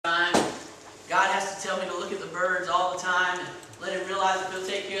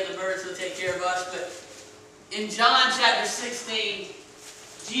take care of us. But in John chapter 16,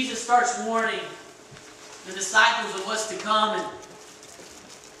 Jesus starts warning the disciples of what's to come. And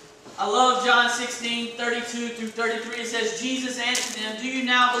I love John 16, 32 through 33. It says, Jesus answered them, "Do you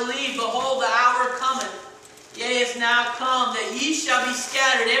now believe? Behold, the hour cometh. Yea, is now come, that ye shall be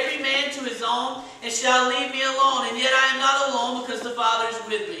scattered, every man to his own, and shall leave me alone. And yet I am not alone, because the Father is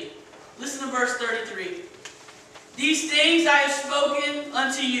with me." Listen to verse 33. "These things I have spoken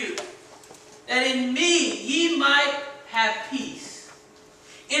unto you, that in me ye might have peace.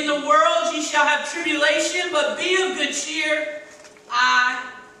 In the world ye shall have tribulation, but be of good cheer. I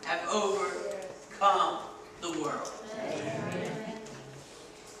have overcome the world."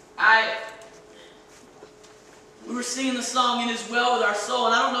 We were singing the song, "It Is Well With Our Soul,"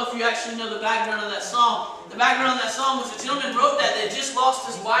 and I don't know if you actually know the background of that song. The background of that song was a gentleman wrote that had just lost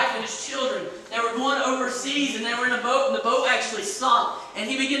his wife and his children. They were going overseas, and they were in a boat, and the boat actually sunk. And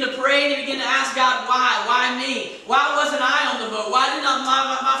he began to pray, and he began to ask God, why? Why me? Why wasn't I on the boat? Why did not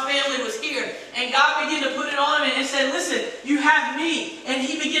my family was here? And God began to put it on him and said, "Listen, you have me." And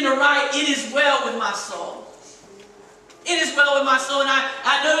he began to write, "It is well with my soul. It is well with my soul." And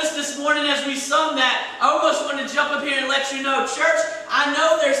I noticed this morning as we sung that, I almost wanted to jump up here and let you know, church, I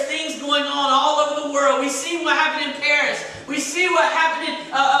know there's things going on all over the world. We see what happened in Paris. We see what happened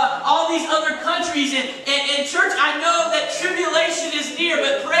in all these other countries. And church, I know that tribulation is near,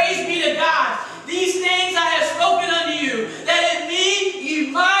 but praise be to God. "These things I have spoken unto you, that in me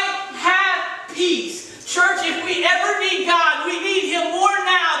you might have peace." Church, if we ever need God, we need Him more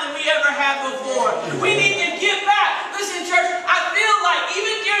now than we ever have before. We need to give back. Listen, church, I feel like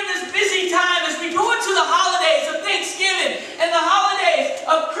even during this busy time, as we go into the holidays of Thanksgiving and the holidays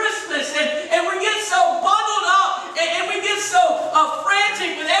of Christmas, and we get so bundled up and we get so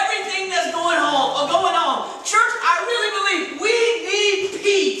frantic with everything that's going on. Church, I really believe we need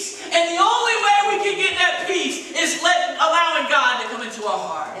peace. And the only way we can get that peace is allowing God to come into our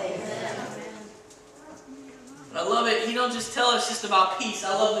heart. But I love it. He don't just tell us just about peace.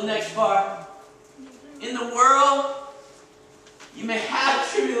 I love the next part. "In the world, you may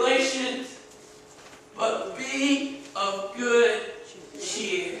have tribulations, but be of good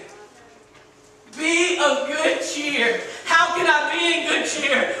cheer." Be of good cheer. How can I be in good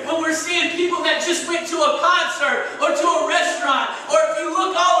cheer when we're seeing people that just went to a concert or to a restaurant, or if you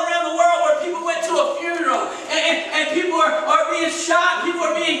look all around the world where people went to a funeral and people are being shot, people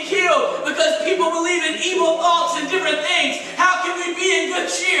are being killed because people believe in evil thoughts and different things. How can we be in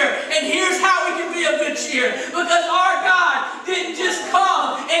good cheer? And here's how we can be of good cheer. Because our God didn't just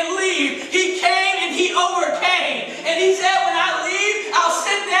come and leave. He came and He overcame. And He said, "When I leave, I'll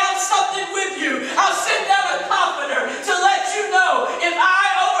send down something with you. I'll send down a comforter to let you know if I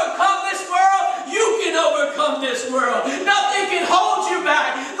overcome this world, you can overcome this world. Nothing can hold you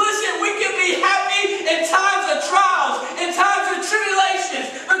back." Listen, we can be happy in times of trials, in times of tribulations,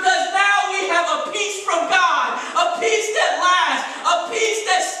 because now we have a peace from God, a peace that lasts, a peace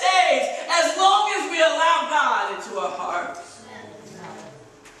that stays, as long as we allow God into our hearts.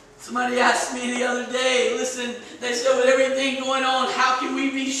 Somebody asked me the other day, listen, they said, with everything going on, how can we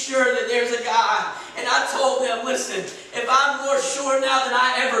be sure that there's a God? And I told them, listen, if I'm more sure now than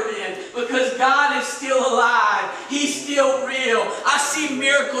I ever been, because God is still alive. He's still real. I see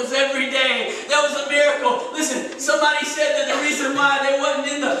miracles every day. There was a miracle. Listen, somebody said that the reason why they wasn't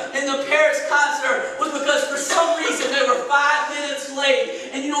in the Paris concert was because for some reason they were 5 minutes late.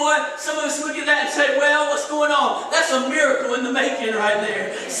 And you know what? Some of us look at that and say, well, what's going on? That's a miracle in the making right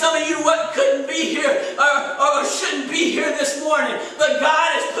there. Some of you couldn't be here or shouldn't be here this morning, but God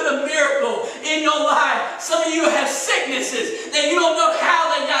has put a miracle in your life. Some of you have sicknesses that you don't know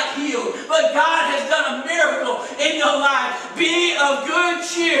how they got healed, but God has done a miracle in your life. Be of good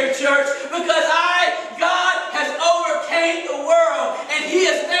cheer, church, because God has overcame the world, and He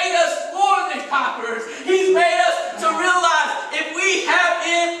has made us more than conquerors. He's made us to realize if we have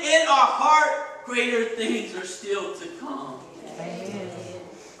Him in our heart, greater things are still to come. Amen.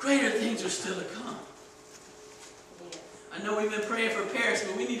 Greater things are still to come. I know we've been praying for Paris,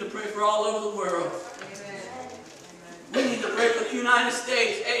 but we need to pray for all over the world. We need to pray for the United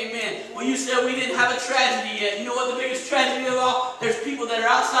States. Amen. When you said we didn't have a tragedy yet, you know what the biggest tragedy of all? There's people that are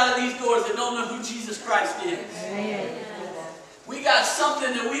outside of these doors that don't know who Jesus Christ is. Amen. We got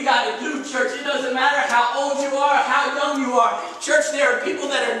something that we got to do, church. It doesn't matter how old you are, how young you are. Church, there are people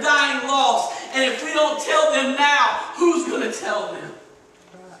that are dying lost. And if we don't tell them now, who's going to tell them?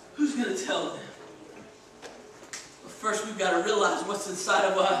 Who's going to tell them? But first, we've got to realize what's inside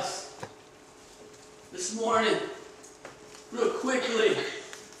of us. This morning, real quickly,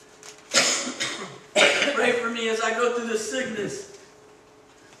 pray for me as I go through this sickness.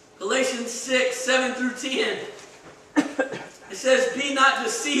 Galatians Galatians 6, 7 through 10. It says, "Be not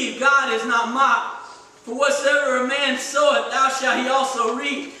deceived, God is not mocked. For whatsoever a man soweth, thou shalt he also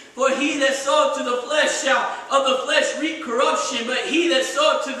reap. For he that soweth to the flesh shall of the flesh reap corruption, but he that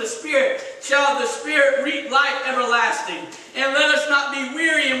soweth to the Spirit shall of the Spirit reap life everlasting. And let us not be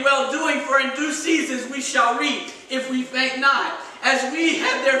weary in well-doing, for in due seasons we shall reap, if we faint not. As we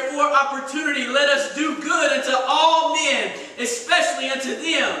have therefore opportunity, let us do good unto all men, especially unto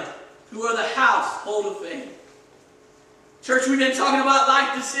them who are the household of faith." Church, we've been talking about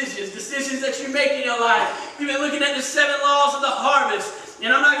life decisions, decisions that you make in your life. We've been looking at the 7 laws of the harvest.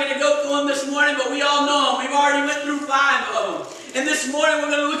 And I'm not going to go through them this morning, but we all know them. We've already went through 5 of them. And this morning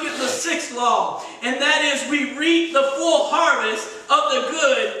we're going to look at the 6th law. And that is, we reap the full harvest of the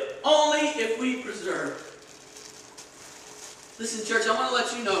good only if we persevere. Listen, church, I want to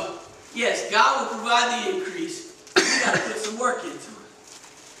let you know, yes, God will provide the increase. We got to put some work into it.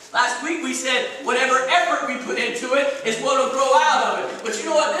 Last week we said whatever effort we put into it is what will grow out of it. But you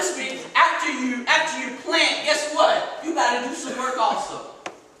know what this means? After you plant, guess what? You got to do some work also.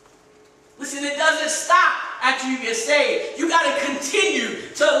 Listen, it doesn't stop after you get saved. You got to continue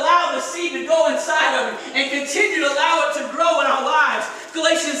to allow the seed to go inside of you and continue to allow it to grow in our lives.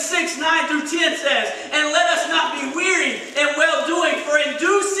 Galatians 6, 9 through 10 says, "And let us not be weary in well-doing, for in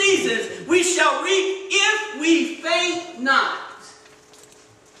due seasons we shall reap if we faint not.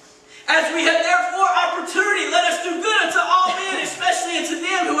 As we have therefore opportunity, let us do good unto all men, especially unto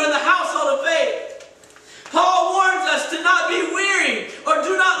them who are in the household of faith." Paul warns us to not be weary or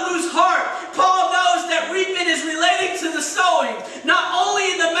do not lose heart. Paul knows that reaping is relating to the sowing, not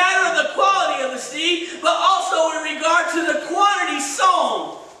only in the matter of the quality of the seed, but also in regard to the quantity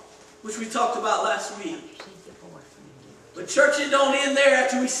sown, which we talked about last week. But church, it don't end there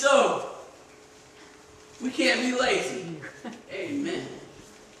after we sow. We can't be lazy. Amen.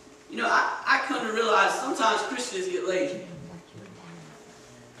 You know, I come to realize sometimes Christians get lazy.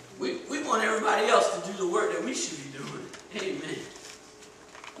 We want everybody else to do the work that we should be doing. Amen.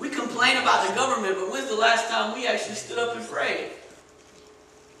 We complain about the government, but when's the last time we actually stood up and prayed?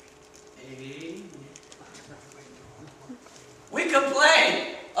 Amen. We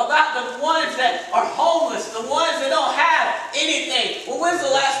complain about the ones that are homeless, the ones that don't have anything. Well, when's the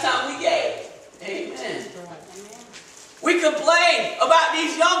last time we gave? Amen. We complain about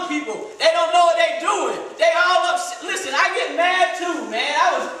these young people. They don't know what they're doing. They all upset. Listen, I get mad too, man.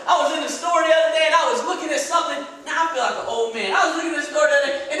 I was in the store the other day and I was looking at something. Now I feel like an old man. I was looking at the store the other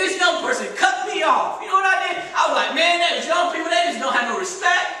day and this young person cut me off. You know what I did? I was like, man, those young people, they just don't have no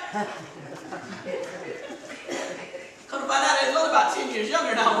respect. Come to find out, they was only about 10 years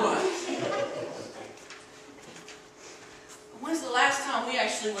younger than I was. When's the last time we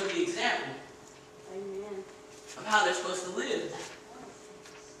actually were the example of how they're supposed to live?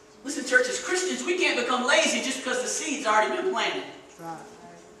 Listen, church, as Christians, we can't become lazy just because the seed's already been planted.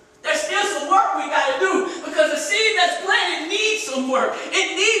 There's still some work we got to do because the seed that's planted needs some work. It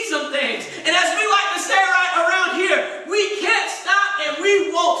needs some things. And as we like to say right around here, we can't stop and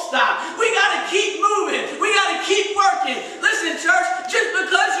we won't stop. We got to keep moving. We got to keep working. Listen, church, just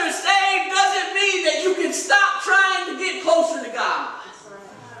because you're saved doesn't mean that you can stop trying to get closer to God.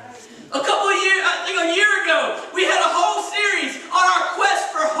 A couple of years, I think a year ago, we had a whole series on our quest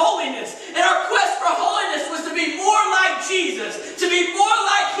for holiness. And our quest for holiness was to be more like Jesus, to be more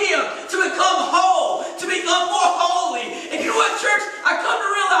like Him, to become whole, to become more holy. And you know what, church? I come to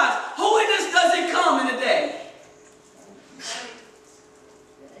realize holiness doesn't come in a day.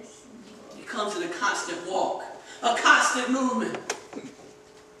 It comes in a constant walk, a constant movement.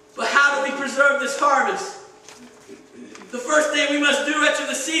 But how do we preserve this harvest? The first thing we must do after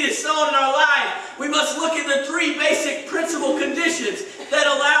the seed is sown in our life, we must look at the 3 basic principal conditions that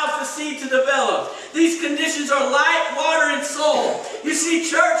allows the seed to develop. These conditions are light, water, and soil. You see,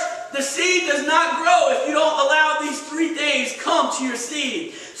 church, the seed does not grow if you don't allow these 3 things come to your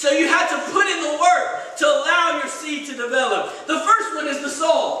seed. So you have to put in the work to allow your seed to develop. The first one is the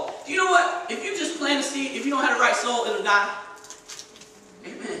soil. Do you know what? If you just plant a seed, if you don't have the right soil, it'll die.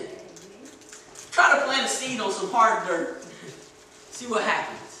 Amen. Try to plant a seed on some hard dirt. See what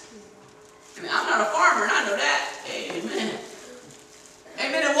happens. I mean, I'm not a farmer and I know that. Amen.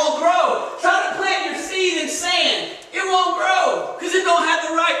 Amen. It won't grow. Try to plant your seed in sand. It won't grow because it don't have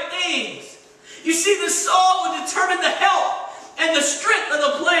the right things. You see, the soil will determine the health and the strength of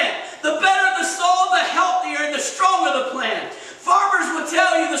the plant. The better the soil, the healthier and the stronger the plant. Farmers will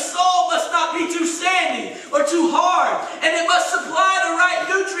tell you the soil must not be too sandy or too hard, and it must supply the right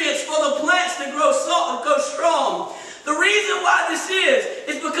nutrients for the plants to grow strong. The reason why this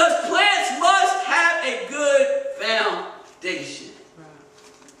is because plants must have a good foundation.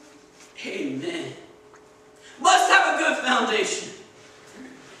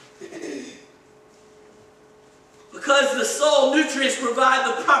 provide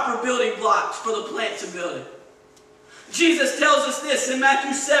the proper building blocks for the plant to build it. Jesus tells us this in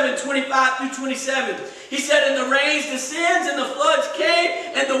Matthew 7:25-27. He said, "And the rains descends, and the floods came,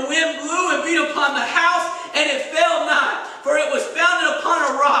 and the wind blew and beat upon the house, and it fell not, for it was founded upon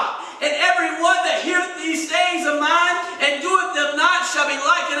a rock. And every one that heareth these sayings of mine, and doeth them not, shall be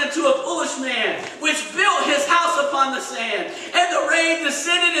likened unto a foolish man, which built his house upon the sand. And the rain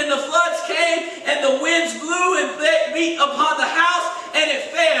descended, and the floods came, and the winds blew and beat upon the house, and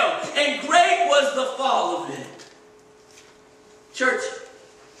it fell. And great was the fall of it." Church,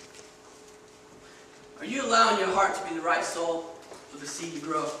 are you allowing your heart to be the right soil for the seed to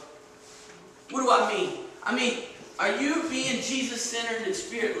grow? What do I mean? I mean, are you being Jesus-centered and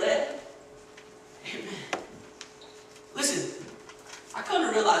Spirit-led? Amen. Listen, I come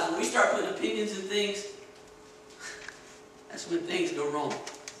to realize when we start putting opinions in things, that's when things go wrong.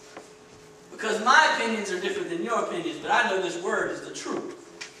 Because my opinions are different than your opinions, but I know this word is the truth.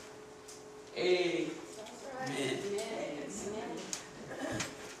 Amen.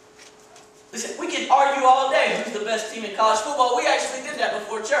 Listen, we can argue all day who's the best team in college football. We actually did that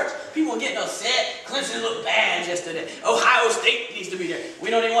before church. People were getting upset. Clemson looked bad yesterday. Ohio State needs to be there.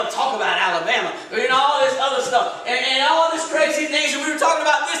 We don't even want to talk about Alabama. You know, all this other stuff. And all this crazy things. And we were talking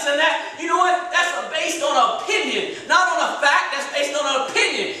about this and that. You know what? That's based on opinion. Not on a fact. That's based on an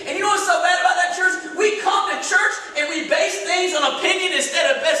opinion. And you know what's so bad about that, church? We come to church and we base things on opinion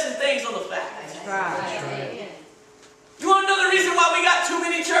instead of basing things on the fact. That's right. You want to know the reason why we got too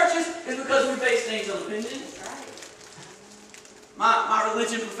many churches? It's because we base things on opinion. My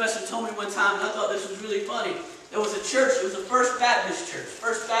religion professor told me one time, and I thought this was really funny. There was a church, it was a First Baptist church.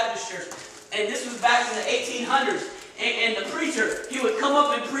 And this was back in the 1800s. And the preacher, he would come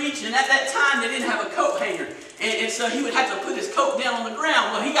up and preach, and at that time they didn't have a coat hanger. And so he would have to put his coat down on the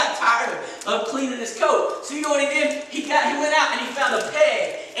ground. Well, he got tired of cleaning his coat. So you know what he did? He went out and he found a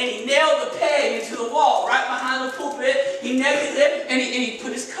peg. And he nailed the peg into the wall right behind the pulpit. He nailed it there and he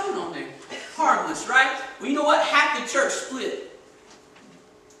put his coat on there. Harmless, right? Well, you know what? Half the church split.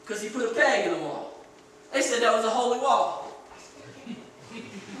 Because he put a peg in the wall. They said that was a holy wall.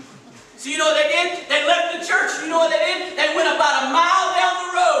 So you know what they did? They left the church. You know what they did? They went about a mile down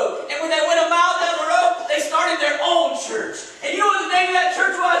the road. And when they went a mile down the road, they started their own church. And you know what the name of that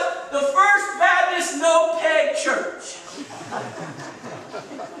church was? The First Baptist No Peg Church.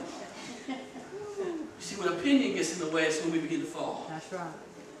 See, when opinion gets in the way, it's when we begin to fall. That's right.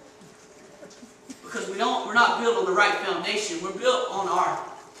 Because we're not built on the right foundation. We're built on our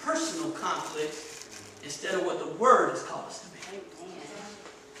personal conflict instead of what the Word has called us to be.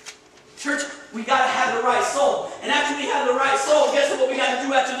 Church, we got to have the right soul. And after we have the right soul, guess what we got to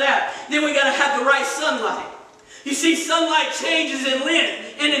do after that? Then we got to have the right sunlight. You see, sunlight changes in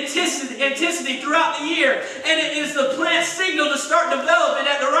length and intensity throughout the year. And it is the plant's signal to start developing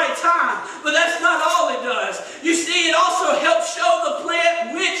at the right time. But that's not all it does. You see, it also helps show the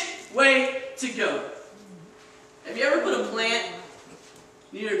plant which way to go. Have you ever put a plant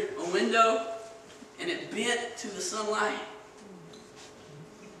near a window and it bent to the sunlight?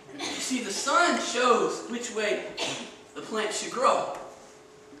 You see, the sun shows which way the plant should grow.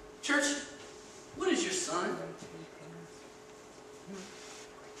 Church, what is your sun?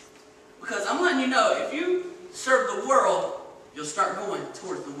 Because I'm letting you know, if you serve the world, you'll start going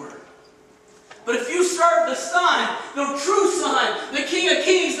towards the Word. But if you serve the Son, the true Son, the King of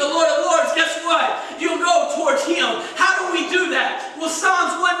Kings, the Lord of Lords, guess what? You'll go towards Him. How do we do that? Well,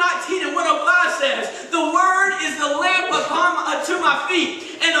 Psalms 119 and 105 says, "The Word is the lamp unto my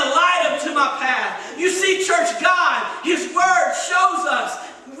feet and a light unto my path." You see, church, God, His Word shows us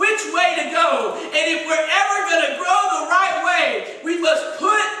which way to go. And if we're ever going to grow the right way, we must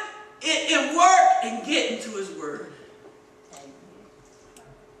put it in work and get into His Word.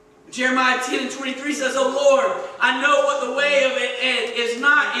 Jeremiah 10 and 23 says, "O Lord, I know what the way of it is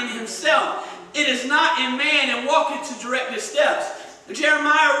not in himself. It is not in man, and walketh to direct his steps."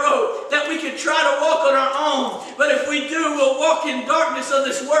 Jeremiah wrote that we could try to walk on our own, but if we do, we'll walk in darkness of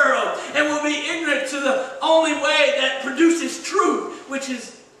this world, and we'll be ignorant to the only way that produces truth, which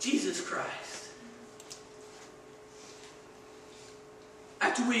is Jesus Christ.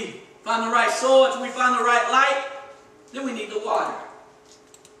 After we find the right soul, after we find the right light, then we need the water.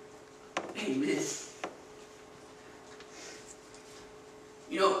 Amen.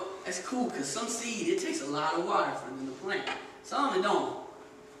 You know, that's cool because some seed, it takes a lot of water for them to plant. Some of them don't.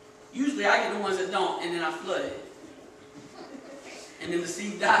 Usually I get the ones that don't, and then I flood it. And then the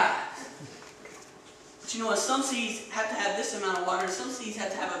seed dies. But you know what? Some seeds have to have this amount of water, and some seeds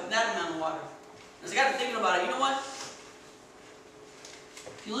have to have that amount of water. As I got to thinking about it, you know what?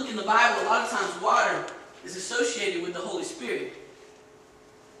 If you look in the Bible, a lot of times water is associated with the Holy Spirit.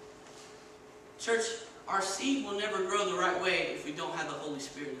 Church, our seed will never grow the right way if we don't have the Holy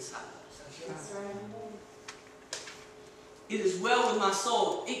Spirit inside of us. It is well with my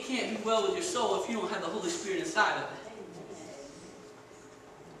soul. It can't be well with your soul if you don't have the Holy Spirit inside of it.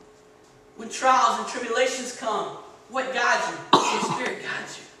 When trials and tribulations come, what guides you? The Holy Spirit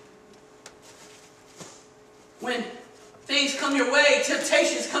guides you. When things come your way,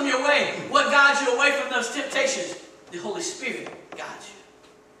 temptations come your way, what guides you away from those temptations? The Holy Spirit guides you.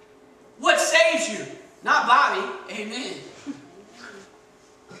 What saves you? Not Bobby. Amen.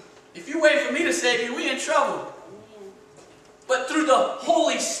 If you wait for me to save you, we're in trouble. But through the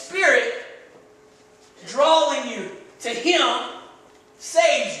Holy Spirit drawing you to Him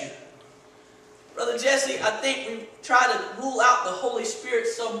saves you. Brother Jesse, I think we try to rule out the Holy Spirit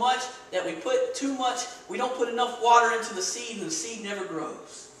so much that we put too much, we don't put enough water into the seed and the seed never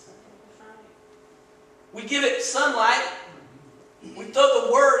grows. We give it sunlight. We throw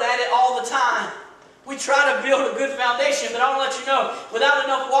the Word at it all the time. We try to build a good foundation, but I want to let you know, without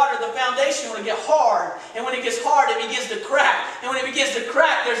enough water, the foundation will get hard. And when it gets hard, it begins to crack. And when it begins to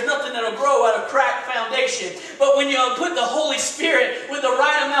crack, there's nothing that will grow out of cracked foundation. But when you put the Holy Spirit with the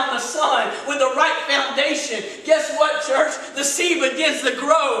right amount of sun, with the right foundation, guess what, church? The seed begins to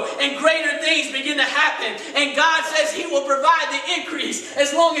grow, and greater things begin to happen. And God says He will provide the increase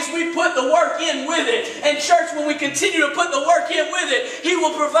as long as we put the work in with it. And church, when we continue to put the work in with it, He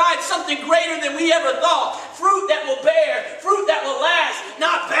will provide something greater than we ever thought. Fruit that will bear, fruit that will last,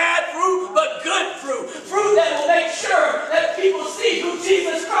 not bad fruit, but good fruit. Fruit that will make sure that people see who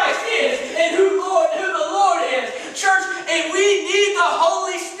Jesus Christ is and who the Lord is. Church, and we need the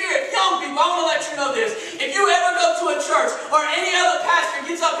Holy Spirit. Young people, I want to let you know this. If you ever go to a church or any other pastor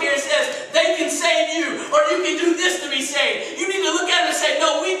gets up here and says they can save you or you can do this to be saved, you need to look at it and say,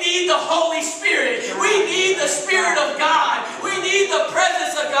 no, we need the Holy Spirit. We need the Spirit of God. We need the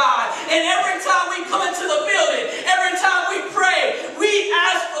presence of God. And every time we come into the building, every time we pray, we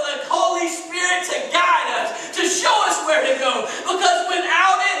ask for the Holy Spirit to guide us, to show us where to go. Because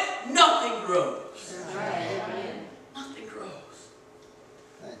without it, nothing grows. Nothing grows.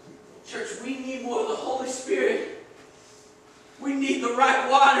 Church, we need more of the Holy Spirit. We need the right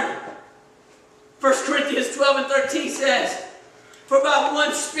water. 1 Corinthians 12 and 13 says, for by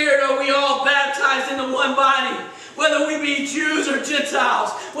one Spirit are we all baptized into one body, whether we be Jews or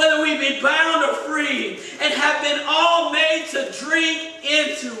Gentiles, whether we be bound or free, and have been all made to drink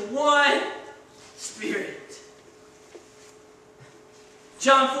into one Spirit.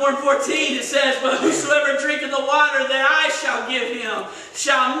 John 4 and 14, it says, but whosoever drinketh the water that I shall give him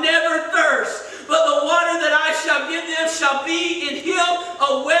shall never thirst, but the water that I shall give them shall be in him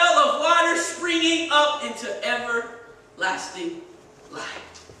a well of water springing up into everlasting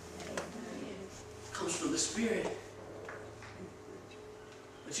life. It comes from the Spirit.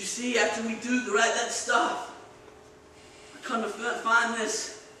 But you see, after we do that stuff, I come to find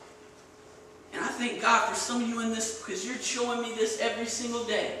this. And I thank God for some of you in this, because you're showing me this every single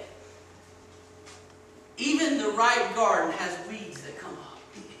day. Even the right garden has weeds that come up.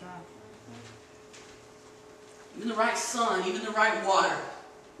 Even the right sun, even the right water,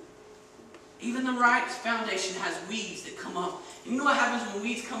 even the right foundation has weeds that come up. And you know what happens when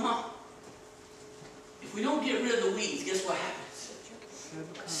weeds come up? If we don't get rid of the weeds, guess what happens?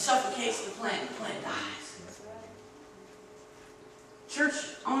 It suffocates the plant dies. Church,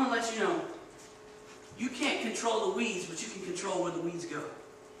 I want to let you know, you can't control the weeds, but you can control where the weeds go.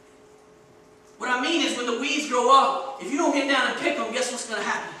 What I mean is when the weeds grow up, if you don't get down and pick them, guess what's going to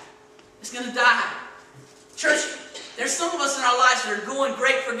happen? It's going to die. Church, there's some of us in our lives that are going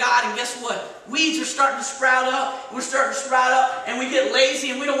great for God, and guess what? Weeds are starting to sprout up. We're starting to sprout up, and we get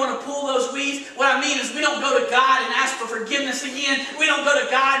lazy, and we don't want to pull those weeds. What I mean is we don't go to God and ask for forgiveness again. We don't go to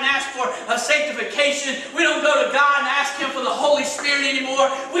God and ask for a sanctification. We don't go to God and ask Him for the Holy Spirit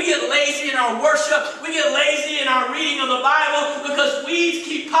anymore. We get lazy in our worship. We get lazy in our reading of the Bible because weeds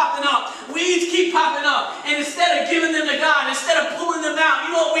keep popping up. Weeds keep popping up. And instead of giving them to God, instead of pulling them out,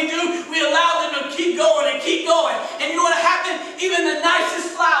 you know what we do? We allow them to keep going and keep going. And you know what happened? Even the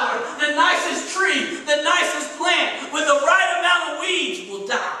nicest flower, the nicest tree, the nicest plant, with the right amount of weeds will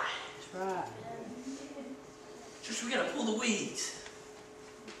die. That's right. Church, we got to pull the weeds.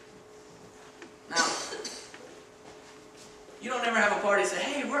 Now, you don't ever have a party and say,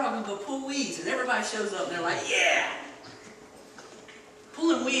 hey, we're all going to go pull weeds. And everybody shows up and they're like, yeah.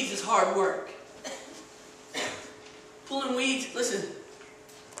 Pulling weeds is hard work. Pulling weeds, listen,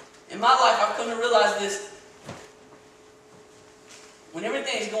 in my life I've come to realize this. When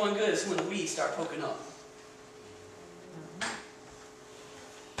everything is going good, it's when the weeds start poking up.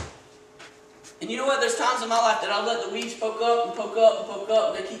 And you know what? There's times in my life that I let the weeds poke up and poke up and poke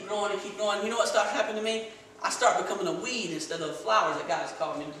up, and they keep growing and keep growing. You know what starts happening to me? I start becoming a weed instead of the flowers that God has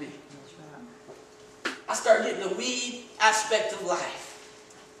called me to be. I start getting the weed aspect of life.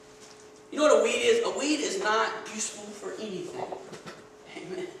 You know what a weed is? A weed is not useful for anything.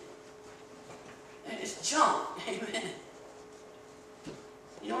 Amen. It's junk. Amen.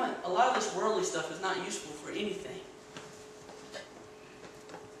 You know what? A lot of this worldly stuff is not useful for anything.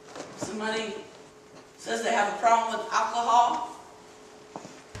 Somebody says they have a problem with alcohol.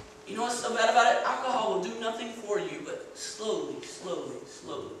 You know what's so bad about it? Alcohol will do nothing for you, but slowly, slowly,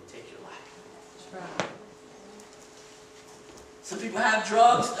 slowly take your life. That's right. Some people have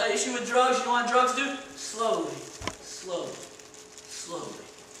drugs, an issue with drugs. You know what drugs do? Slowly, slowly, slowly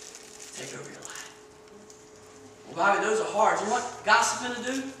take over your life. Well, Bobby, those are hard. You know what gossiping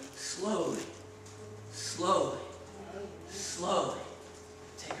to do? Slowly, slowly, slowly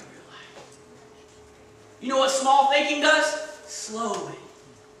take over your life. You know what small thinking does? Slowly,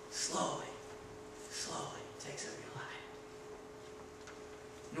 slowly, slowly takes over your life.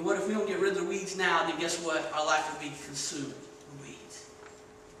 You know what? If we don't get rid of the weeds now, then guess what? Our life will be consumed with weeds.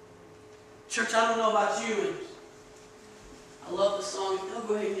 Church, I don't know about you, and I love the song. Oh,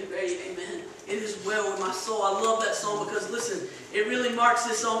 go ahead and get ready. Amen. It is well with my soul. I love that song because, listen, it really marks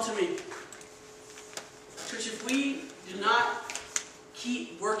this song to me. Church, if we do not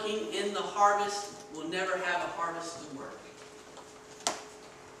keep working in the harvest, we'll never have a harvest to work.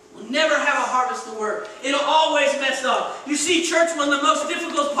 We'll never have a harvest to work. It'll always mess up. You see, church, one of the most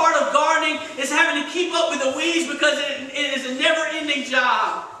difficult part of gardening is having to keep up with the weeds because it is a never-ending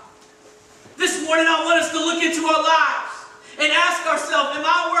job. This morning, I want us to look into our lives and ask ourselves, am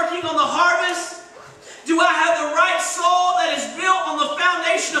I working on the harvest? Do I have the right soul that is built on the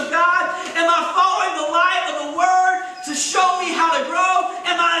foundation of God? Am I following the light of the Word to show me how to grow?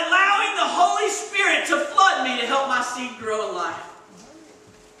 Am I allowing the Holy Spirit to flood me to help my seed grow in life?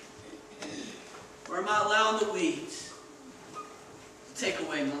 Or am I allowing the weeds to take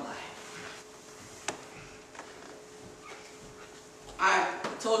away my life? I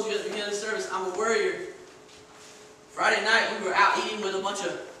told you at the beginning of the service, I'm a worrier. Friday night we were out eating with a bunch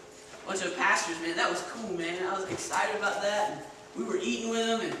of pastors, man. That was cool, man. I was excited about that. And we were eating with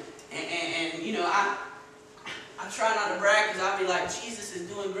them, and you know, I try not to brag because I'll be like, Jesus is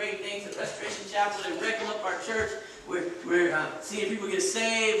doing great things at Restoration Chapel. They're wrecking up our church. We're seeing people get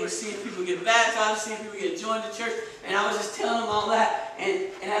saved. We're seeing people get baptized. Seeing people get joined to church. And I was just telling them all that. And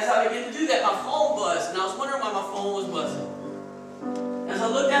as I began to do that, my phone buzzed. And I was wondering why my phone was buzzing. As I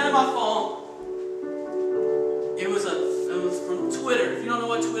looked down at my phone, it was from Twitter. If you don't know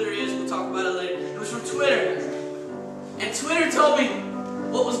what Twitter is, we'll talk about it later. It was from Twitter. And Twitter told me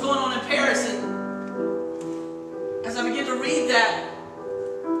what was going on in Paris. And as I began to read that,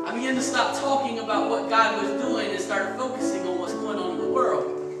 I began to stop talking about what God was doing and started focusing on what's going on in the world.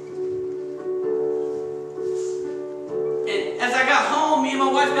 And as I got home, me and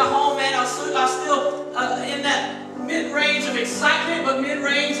my wife got home, man, I was still in that mid-range of excitement, but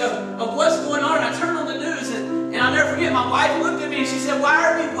mid-range of what's going on. And I turned on the news, and I'll never forget, my wife looked at me and she said, "Why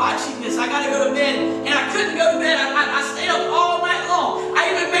are we watching this? I got to go to bed." And I couldn't go to bed. I stayed up all night long.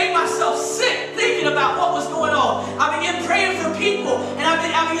 I even made myself sick thinking about what was going on. I began praying for people, and I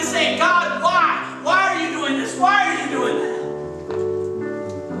began saying, "God, why? Why are you doing this? Why are you doing that?"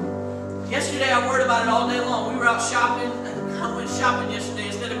 Yesterday, I worried about it all day long. We were out shopping. I went shopping yesterday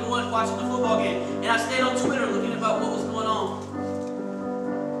instead of going and watching the football game. And I stayed on Twitter looking about what was going on.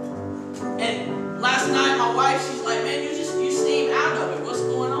 And last night, my wife, she's like, "Man, you seem out of it. What's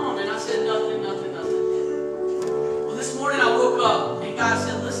going on?" And I said, "Nothing, nothing, nothing." Well, this morning I woke up and God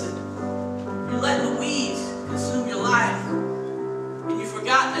said, "Listen, you're letting the weeds consume your life. And you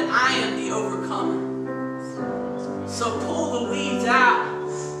forgot that I am the overcomer. So pull the weeds out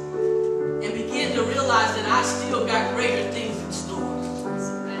and begin to realize that I still got greater things in store."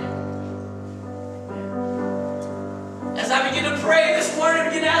 As I begin to pray this morning, I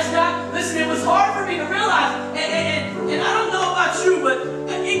begin to ask God, listen, it was hard for me to realize, and I don't know about you, but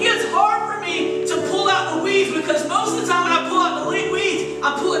it gets hard for me to pull out the weeds because most of the time when I pull out the weeds,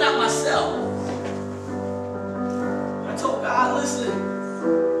 I'm pulling out myself. I told God, listen,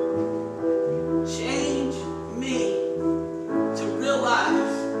 change me to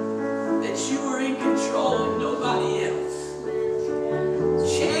realize that you are in control and nobody else.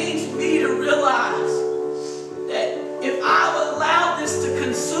 Change me to realize that if I allow this to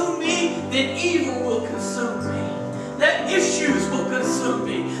consume me, then evil will consume me. That issues will consume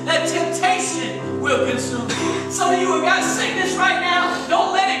me. That temptation will consume me. Some of you have got sickness right now.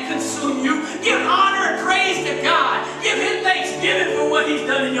 Don't let it consume you. Give honor and praise to God. Give Him thanksgiving for what He's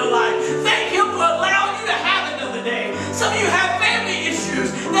done in your life. Thank Him for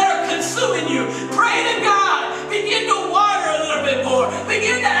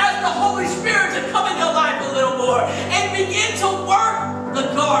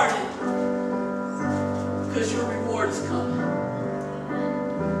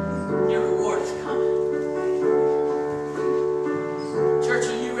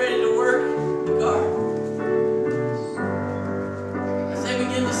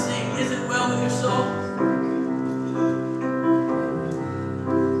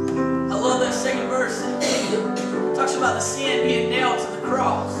about the sin being nailed to the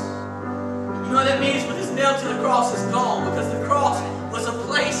cross. You know what that means? When it's nailed to the cross, it's gone, because the cross was a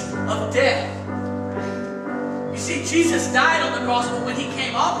place of death. You see, Jesus died on the cross, but when he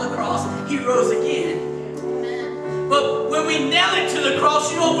came off the cross, he rose again. But when we nail it to the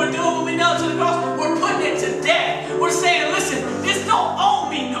cross, you know what we're doing when we nail it to the cross? We're putting it to death. We're saying, listen, this don't own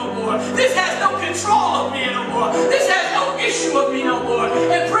me no more. This has no control of me no more. This has no issue of me no